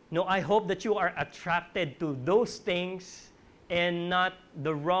 I hope that you are attracted to those things and not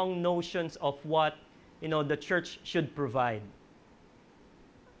the wrong notions of what the church should provide.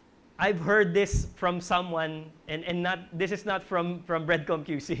 I've heard this from someone, and this is not from Breadcom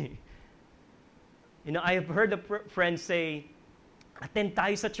QC. I've heard a friend say, attend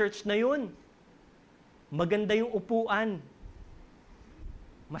tayo sa church na yun. Maganda yung upuan.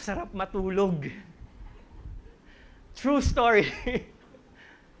 Masarap matulog. True story.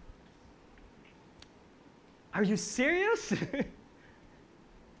 Are you serious?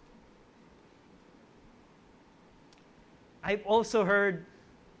 I've also heard,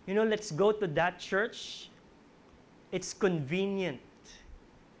 let's go to that church. It's convenient.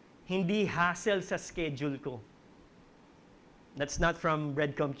 Hindi hassle sa schedule ko. That's not from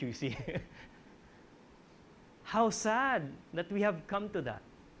Breadcom QC. How sad that we have come to that.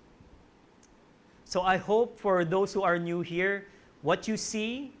 So I hope for those who are new here, what you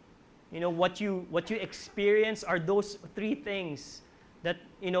see, what you experience are those 3 things that,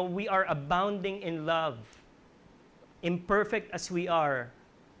 we are abounding in love. Imperfect as we are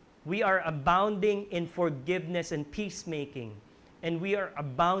abounding in forgiveness and peacemaking. And we are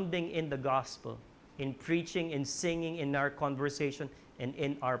abounding in the gospel, in preaching, in singing, in our conversation, and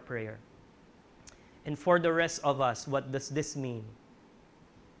in our prayer. And for the rest of us, what does this mean?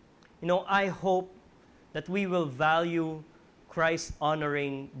 I hope that we will value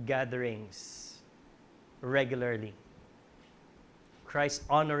Christ-honoring gatherings regularly.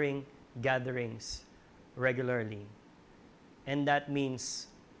 Christ-honoring gatherings regularly. And that means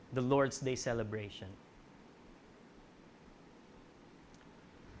the Lord's Day celebration.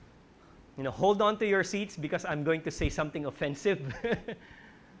 Hold on to your seats because I'm going to say something offensive.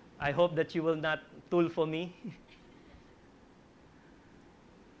 I hope that you will not tool for me.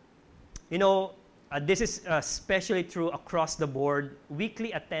 this is especially true across the board.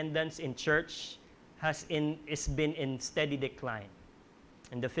 Weekly attendance in church is been in steady decline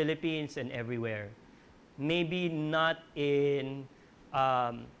in the Philippines and everywhere. Maybe not in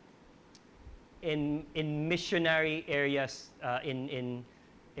missionary areas in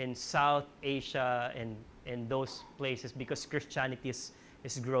South Asia and in those places, because Christianity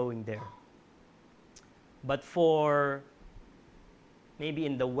is growing there. But for maybe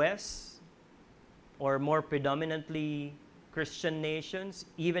in the West, or more predominantly Christian nations,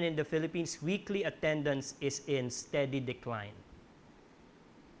 even in the Philippines, weekly attendance is in steady decline.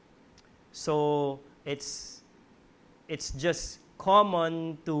 So it's just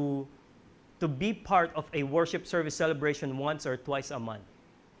common to be part of a worship service celebration once or twice a month.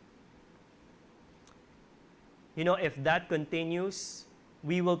 You know, if that continues,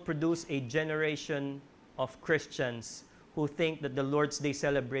 we will produce a generation of Christians who think that the Lord's Day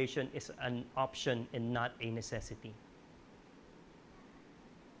celebration is an option and not a necessity.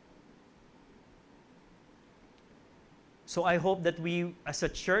 So I hope that we, as a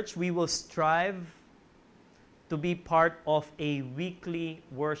church, we will strive to be part of a weekly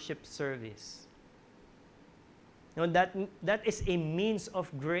worship service. You know, that is a means of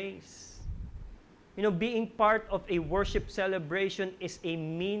grace. You know, being part of a worship celebration is a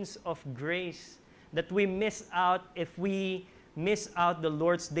means of grace that we miss out if we miss out the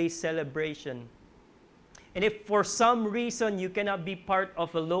Lord's Day celebration. And if for some reason you cannot be part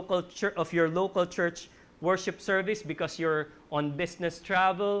of your local church worship service because you're on business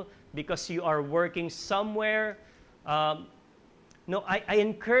travel, because you are working somewhere, I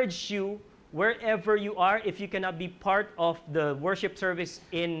encourage you, wherever you are, if you cannot be part of the worship service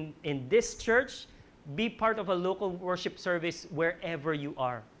in this church, be part of a local worship service wherever you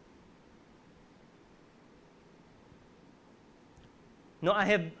are. No, I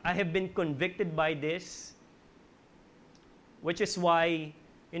have been convicted by this, which is why,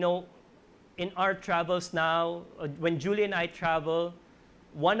 you know, in our travels now, when Julie and I travel,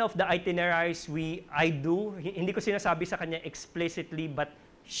 one of the itineraries I do, hindi ko sinasabi sa kanya explicitly, but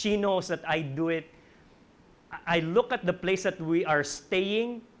she knows that I do it. I look at the place that we are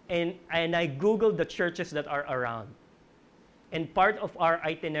staying, and I Google the churches that are around. And part of our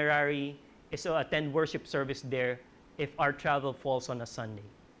itinerary is to attend worship service there if our travel falls on a Sunday.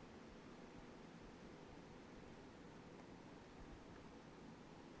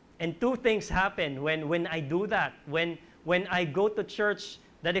 And two things happen when I do that. When I go to church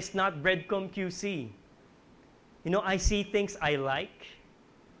that is not Breadcom QC, you know, I see things I like,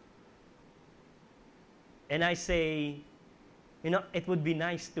 and I say, you know, it would be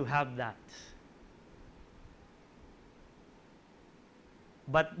nice to have that.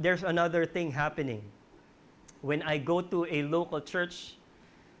 But there's another thing happening. When I go to a local church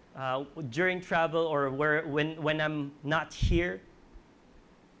during travel, or when I'm not here,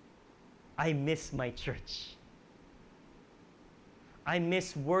 I miss my church. I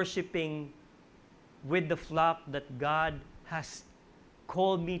miss worshiping with the flock that God has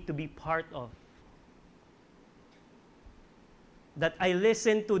called me to be part of. That I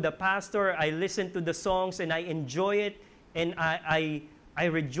listen to the pastor, I listen to the songs, and I enjoy it, and I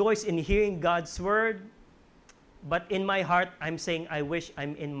rejoice in hearing God's word. But in my heart, I'm saying, I wish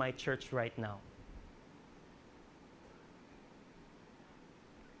I'm in my church right now.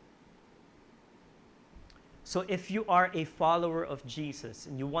 So if you are a follower of Jesus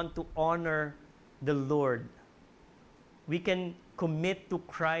and you want to honor the Lord, we can commit to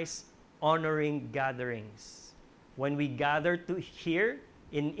Christ honoring gatherings. When we gather here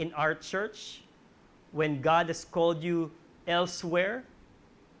in our church, when God has called you elsewhere,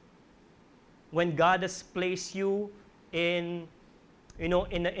 when God has placed you in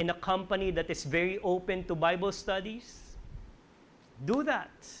a company that is very open to Bible studies, do that.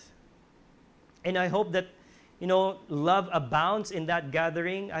 And I hope that, you know, love abounds in that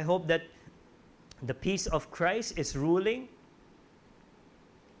gathering. I hope that the peace of Christ is ruling,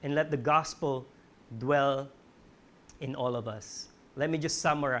 and let the gospel dwell in all of us. Let me just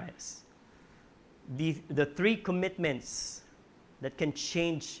summarize. The three commitments that can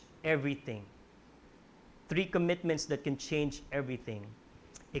change everything. Three commitments that can change everything.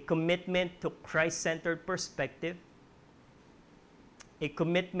 A commitment to Christ-centered perspective. A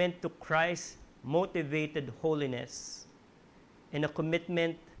commitment to Christ-motivated holiness. And a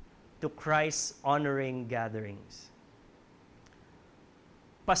commitment to Christ-honoring gatherings.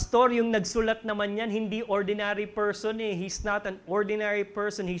 Pastor, yung nagsulat naman yan, hindi ordinary person eh. He's not an ordinary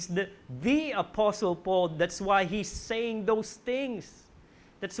person. He's the Apostle Paul. That's why he's saying those things.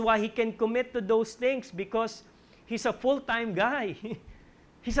 That's why he can commit to those things, because he's a full-time guy.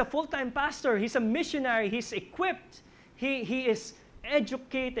 He's a full-time pastor. He's a missionary. He's equipped. He is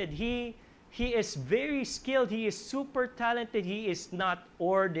educated. He is very skilled. He is super talented. He is not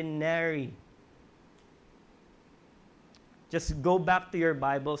ordinary. Just go back to your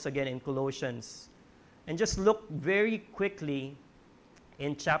Bibles again in Colossians and just look very quickly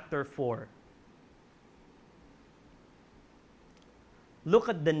in chapter 4. Look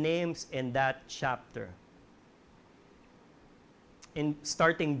at the names in that chapter. In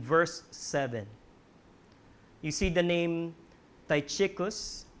starting verse 7. You see the name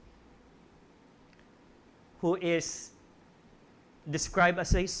Tychicus, who is described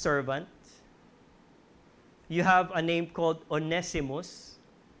as a servant. You have a name called Onesimus,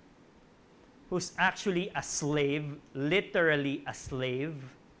 who's actually a slave, literally a slave.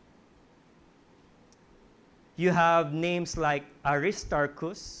 You have names like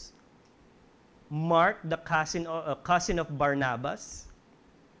Aristarchus, Mark, the cousin of Barnabas,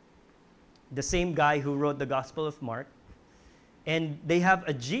 the same guy who wrote the Gospel of Mark. And they have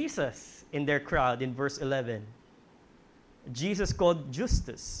a Jesus in their crowd in verse 11. Jesus called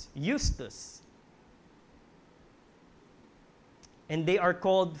Justus, Eustace. And they are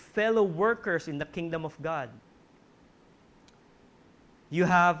called fellow workers in the kingdom of God. You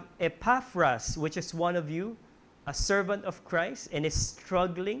have Epaphras, which is one of you, a servant of Christ, and is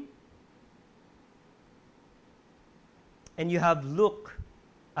struggling. And you have Luke,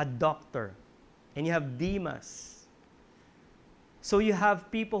 a doctor. And you have Demas. So you have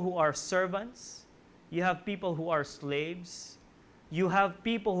people who are servants. You have people who are slaves. You have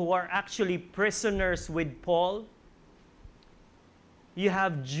people who are actually prisoners with Paul. You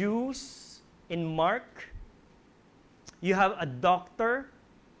have Jews in Mark. You have a doctor.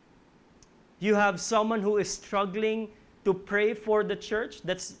 You have someone who is struggling to pray for the church.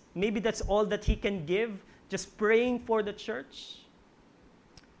 Maybe that's all that he can give, just praying for the church.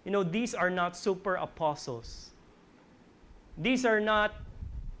 You know, these are not super apostles. These are not,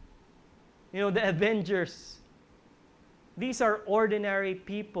 the Avengers. These are ordinary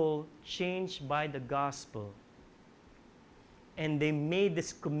people changed by the gospel. And they made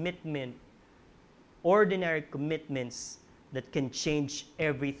this commitment, ordinary commitments that can change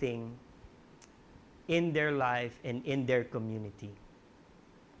everything in their life and in their community.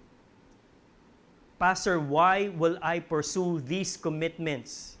 Pastor, why will I pursue these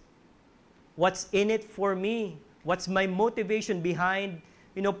commitments? What's in it for me? What's my motivation behind,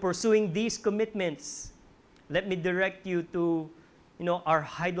 pursuing these commitments? Let me direct you to, our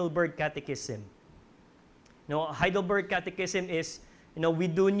Heidelberg Catechism. Heidelberg Catechism is, we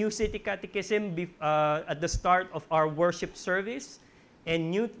do New City Catechism at the start of our worship service.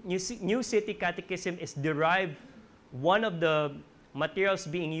 And New City Catechism is derived, one of the materials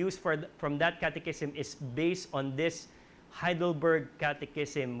being used from that catechism is based on this Heidelberg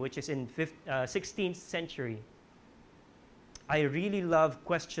Catechism, which is in 16th century. I really love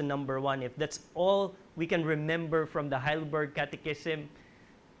question number 1. If that's all we can remember from the Heidelberg Catechism,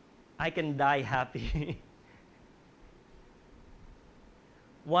 I can die happy.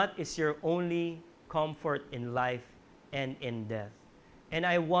 What is your only comfort in life and in death? And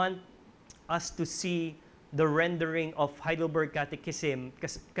I want us to see the rendering of Heidelberg Catechism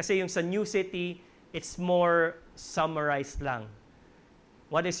kasi yung sa New City, it's more summarized lang.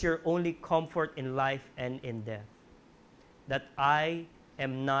 What is your only comfort in life and in death? That I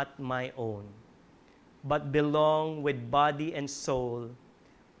am not my own, but belong with body and soul,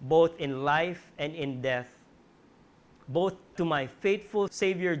 both in life and in death, both to my faithful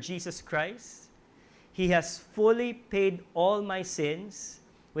Savior Jesus Christ. He has fully paid all my sins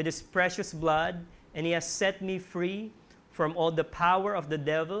with His precious blood, and He has set me free from all the power of the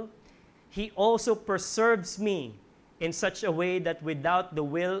devil. He also preserves me in such a way that without the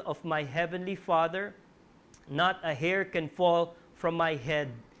will of my Heavenly Father, not a hair can fall from my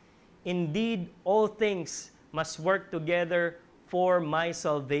head. Indeed, all things must work together for my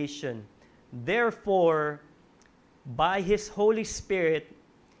salvation. Therefore, by His Holy Spirit,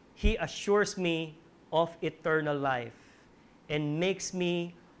 He assures me of eternal life and makes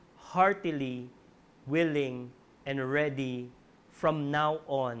me heartily willing and ready from now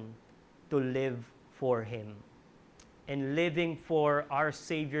on to live for Him. And living for our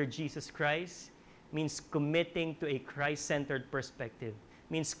Savior Jesus Christ means committing to a Christ-centered perspective,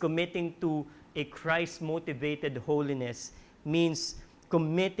 means committing to a Christ-motivated holiness, means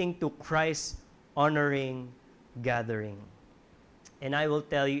committing to Christ-honoring gathering. And I will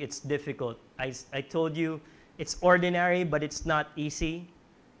tell you, it's difficult. I told you, it's ordinary, but it's not easy.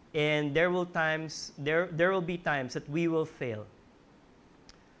 And there will be times that we will fail.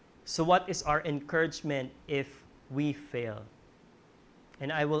 So what is our encouragement if we fail?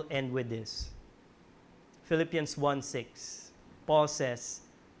 And I will end with this. Philippians 1:6. Paul says,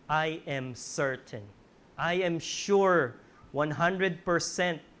 I am certain, I am sure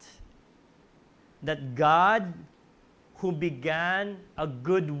 100% that God who began a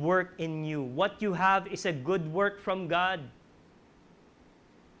good work in you, what you have is a good work from God,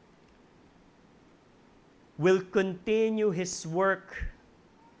 will continue His work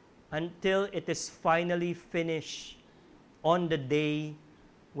until it is finally finished on the day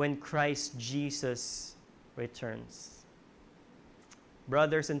when Christ Jesus returns.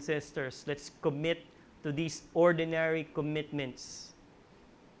 Brothers and sisters, let's commit to these ordinary commitments.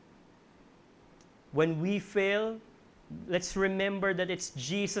 When we fail, let's remember that it's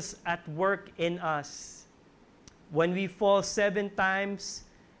Jesus at work in us. When we fall 7 times,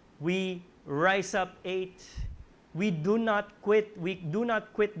 we rise up 8. We do not quit. We do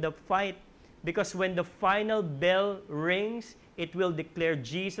not quit the fight, because when the final bell rings, it will declare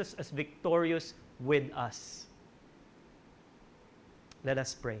Jesus as victorious with us. Let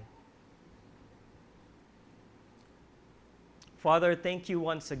us pray. Father, thank you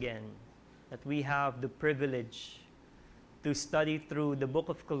once again that we have the privilege to study through the Book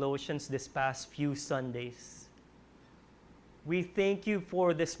of Colossians this past few Sundays. We thank you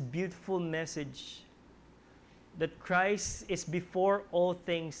for this beautiful message that Christ is before all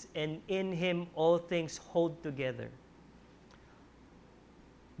things, and in Him all things hold together.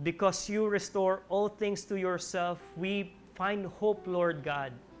 Because you restore all things to yourself, we find hope, Lord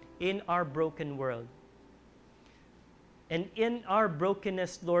God, in our broken world. And in our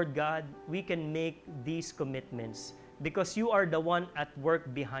brokenness, Lord God, we can make these commitments because you are the one at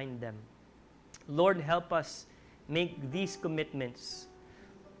work behind them. Lord, help us make these commitments.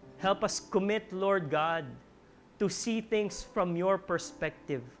 Help us commit, Lord God, to see things from your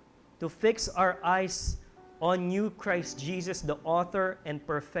perspective, to fix our eyes on you, Christ Jesus, the author and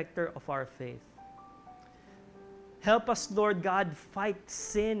perfecter of our faith. Help us, Lord God, fight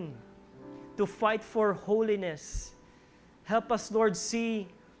sin, to fight for holiness. Help us, Lord, see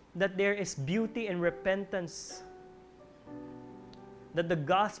that there is beauty in repentance, that the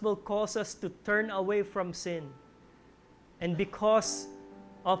gospel calls us to turn away from sin. And because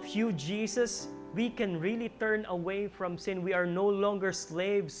of you, Jesus, we can really turn away from sin. We are no longer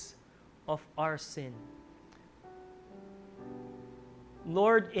slaves of our sin.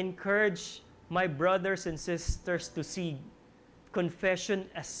 Lord, encourage my brothers and sisters to see confession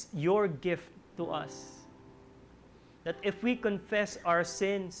as your gift to us. That if we confess our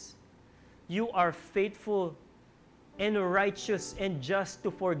sins, you are faithful and righteous and just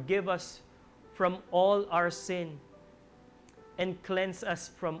to forgive us from all our sin and cleanse us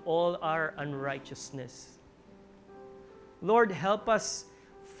from all our unrighteousness. Lord, help us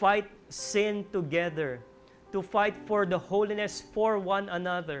fight sin together, to fight for the holiness for one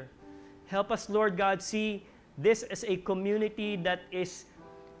another. Help us, Lord God, see this as a community that is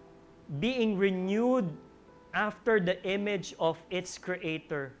being renewed after the image of its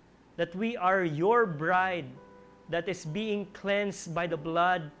Creator, that we are your bride that is being cleansed by the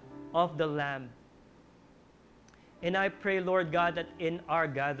blood of the Lamb. And I pray, Lord God, that in our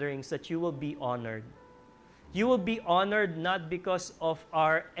gatherings that you will be honored. You will be honored not because of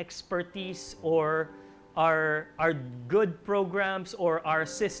our expertise or our good programs or our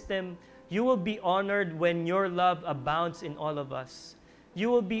system. You will be honored when your love abounds in all of us. You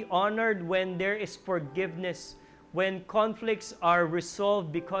will be honored when there is forgiveness, when conflicts are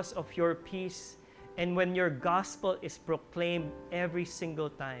resolved because of your peace, and when your gospel is proclaimed every single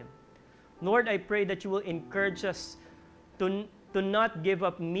time. Lord, I pray that you will encourage us to not give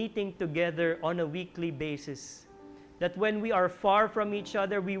up meeting together on a weekly basis. That when we are far from each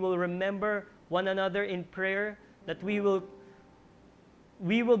other, we will remember one another in prayer, that we will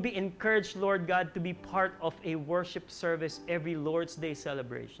be encouraged, Lord God, to be part of a worship service every Lord's Day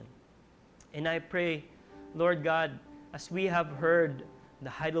celebration. And I pray, Lord God, as we have heard the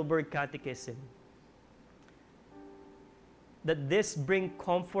Heidelberg Catechism, that this bring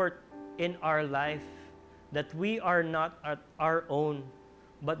comfort in our life, that we are not at our own,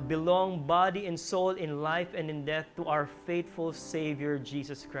 but belong body and soul in life and in death to our faithful Savior,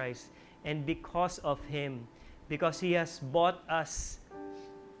 Jesus Christ. And because of Him, because He has bought us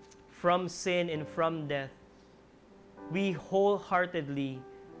from sin and from death, we wholeheartedly,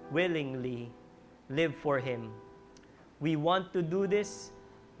 willingly live for Him. We want to do this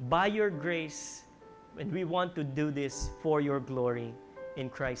by your grace, and we want to do this for your glory. In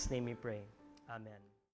Christ's name we pray. Amen.